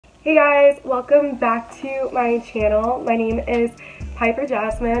Hey guys, welcome back to my channel. My name is Piper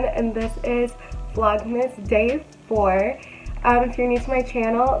Jasmine and this is Vlogmas Day 4. If you're new to my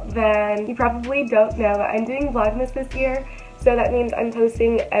channel, then you probably don't know that I'm doing Vlogmas this year. So that means I'm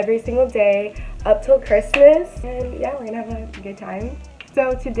posting every single day up till Christmas. And yeah, we're gonna have a good time.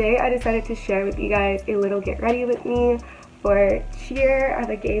 So today I decided to share with you guys a little get ready with me for cheer. I have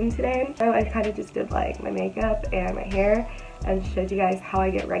a game today. So I kind of just did like my makeup and my hair and showed you guys how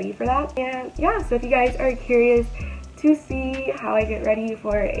I get ready for that. And yeah, so if you guys are curious to see how I get ready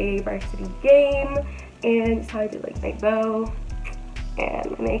for a varsity game and just how I did like my bow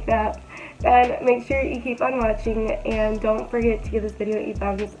and my makeup, then make sure you keep on watching and don't forget to give this video a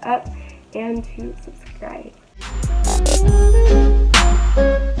thumbs up and to subscribe.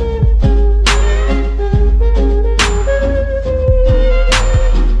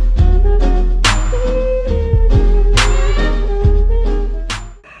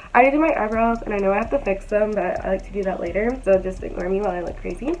 I already did my eyebrows and I know I have to fix them, but I like to do that later, so just ignore me while I look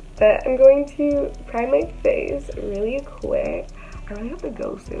crazy. But I'm going to prime my face really quick. I really have to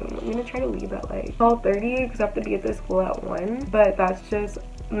go soon. I'm gonna try to leave at like 12:30 because I have to be at the school at 1, but that's just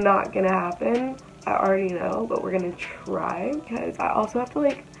not gonna happen. I already know, but we're gonna try because I also have to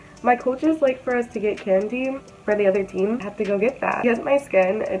like, my coaches like for us to get candy for the other team. I have to go get that. Because my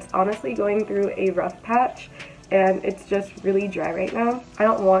skin, it's honestly going through a rough patch and it's just really dry right now. I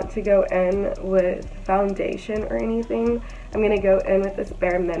don't want to go in with foundation or anything. I'm gonna go in with this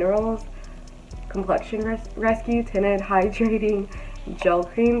Bare Minerals Complexion Rescue Tinted Hydrating Gel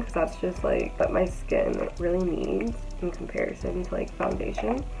Cream because that's just like what my skin really needs in comparison to like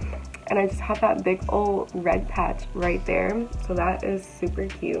foundation. And I just have that big old red patch right there, so that is super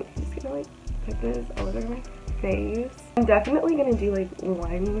cute. I'm just gonna like put this all over my face. I'm definitely gonna do like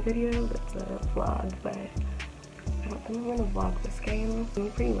one video that's a vlog, but I don't think I'm gonna vlog this game. It's gonna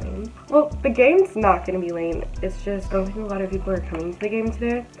be pretty lame. Well, the game's not gonna be lame. It's just I don't think a lot of people are coming to the game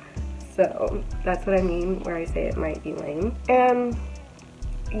today. So that's what I mean where I say it might be lame. And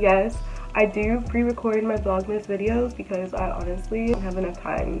yes, I do pre-record my Vlogmas videos because I honestly don't have enough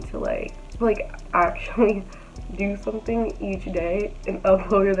time to like actually do something each day and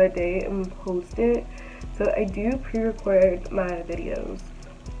upload it that day and post it. So I do pre-record my videos.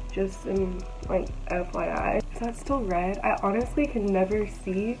 Just in like FYI. Is that still red? I honestly can never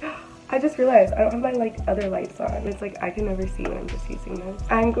see. I just realized I don't have my like other lights on. It's like I can never see when I'm just using this.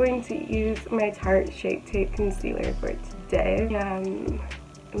 I'm going to use my Tarte Shape Tape Concealer for today. And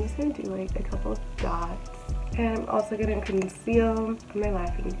I'm just gonna do like a couple of dots. And I'm also gonna conceal my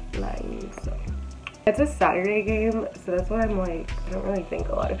laughing lines. So it's a Saturday game, so that's why I'm like, I don't really think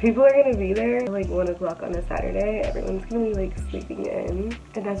a lot of people are gonna be there. Like 1 o'clock on a Saturday, everyone's gonna be like sleeping in.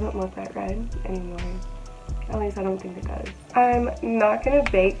 It doesn't look that red anymore. At least I don't think it does. I'm not gonna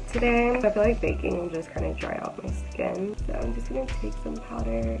bake today. I feel like baking will just kind of dry out my skin. So I'm just gonna take some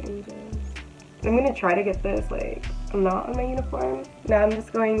powder and I'm gonna try to get this like not on my uniform. Now I'm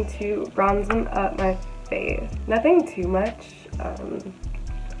just going to bronzen up my face. Nothing too much.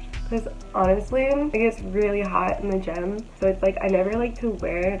 Because honestly, it gets really hot in the gym, so it's like I never like to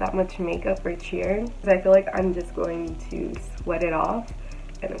wear that much makeup for cheer because I feel like I'm just going to sweat it off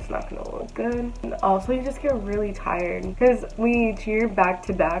and it's not gonna look good. And also you just get really tired because we cheer back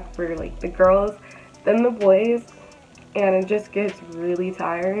to back for like the girls, then the boys, and it just gets really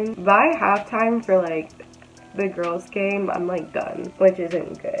tiring. By halftime for like the girls game, I'm like done, which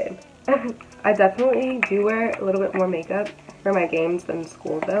isn't good. I definitely do wear a little bit more makeup for my games than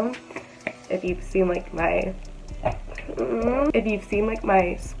school though. If you've seen like my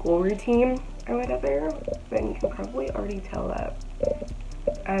school routine or whatever, then you can probably already tell that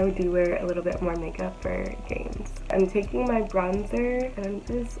I do wear a little bit more makeup for games. I'm taking my bronzer and I'm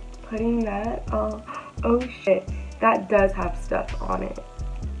just putting that all, oh shit, that does have stuff on it.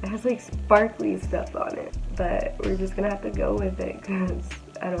 It has like sparkly stuff on it, but we're just gonna have to go with it because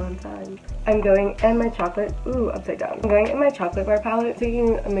I don't have time. I'm going in my chocolate, upside down. I'm going in my chocolate bar palette,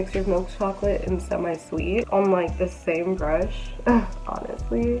 taking a mixture of milk chocolate and semi-sweet on like the same brush,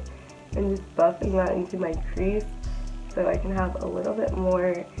 honestly, and just buffing that into my crease so I can have a little bit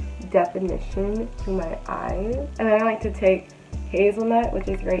more definition to my eyes. And then I like to take hazelnut, which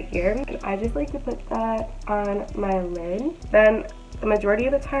is right here, and I just like to put that on my lid. Then the majority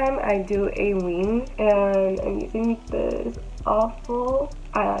of the time I do a wing and I'm using this awful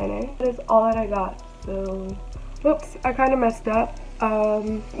eyeliner. That is all that I got. So whoops, I kind of messed up. Oh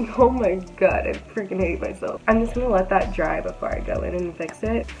my god, I freaking hate myself. I'm just gonna let that dry before I go in and fix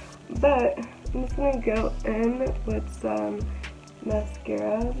it, but I'm just gonna go in with some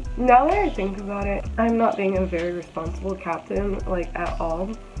mascara. Now that I think about it, I'm not being a very responsible captain, like, at all.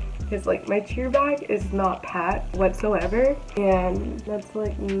 because like my cheer bag is not packed whatsoever, and that's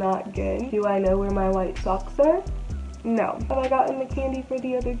like not good. Do I know where my white socks are? No. Have I gotten the candy for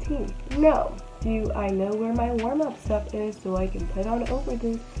the other team? No. Do I know where my warm-up stuff is so I can put on over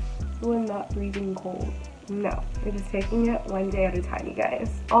this so I'm not freezing cold? No. We're just taking it one day at a time, you guys.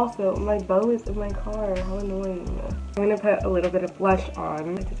 Also, my bow is in my car. How annoying. I'm gonna put a little bit of blush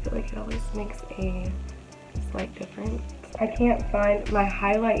on. I just feel like it always makes a slight difference. I can't find my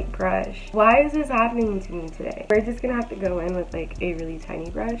highlight brush. Why is this happening to me today? We're just gonna have to go in with like a really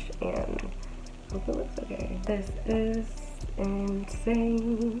tiny brush and hope it looks okay. This is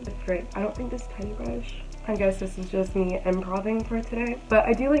insane. Frick, I don't think this tiny brush. I guess this is just me improvising for today. But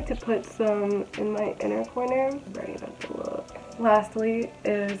I do like to put some in my inner corner. Brighten up the look. Lastly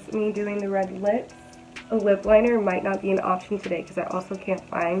is me doing the red lips. A lip liner might not be an option today because I also can't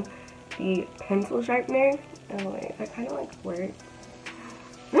find the pencil sharpener. Oh wait, that kind of like works.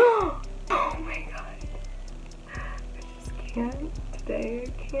 Oh my god. I just can't. Today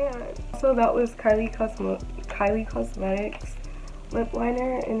I can't. So that was Kylie Cosmetics lip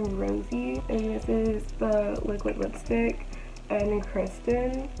liner in Rosy, and this is the liquid lipstick in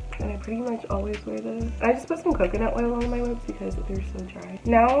Kristen, and I pretty much always wear this. I just put some coconut oil on my lips because they're so dry.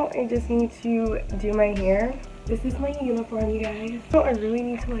 Now I just need to do my hair. This is my uniform, you guys. So I really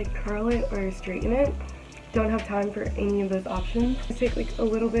need to like curl it or straighten it. Don't have time for any of those options. Just take like a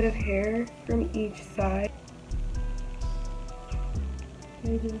little bit of hair from each side.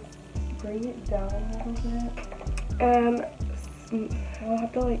 I just bring it down a little bit. And I'll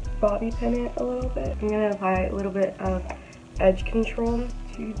have to like bobby pin it a little bit. I'm gonna apply a little bit of edge control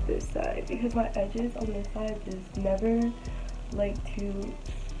to this side because my edges on this side just never like to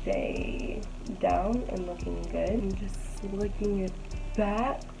stay down and looking good. I'm just slicking it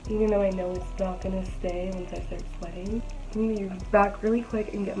back, even though I know it's not gonna stay once I start sweating. I'm gonna move back really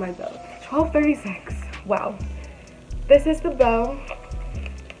quick and get my bow. 12:36. Wow. This is the bow.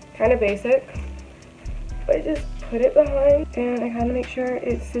 Kind of basic. But I just put it behind and I kind of make sure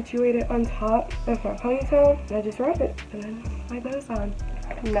it's situated on top of my ponytail, and I just wrap it and then my bow's on.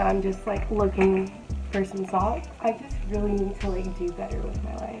 Now I'm just like looking for some socks. I just really need to like do better with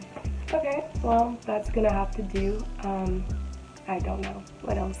my life. Okay, well that's gonna have to do. I don't know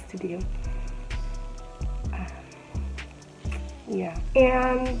what else to do. Yeah,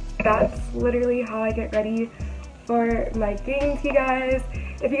 and that's literally how I get ready for my games, you guys.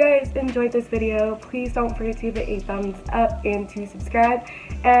 If you guys enjoyed this video, please don't forget to give it a thumbs up and to subscribe,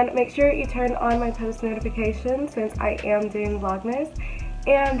 and make sure you turn on my post notifications since I am doing Vlogmas,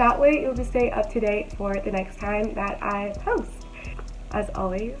 and that way you'll just stay up to date for the next time that I post. As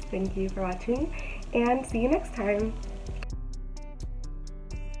always, thank you for watching and see you next time.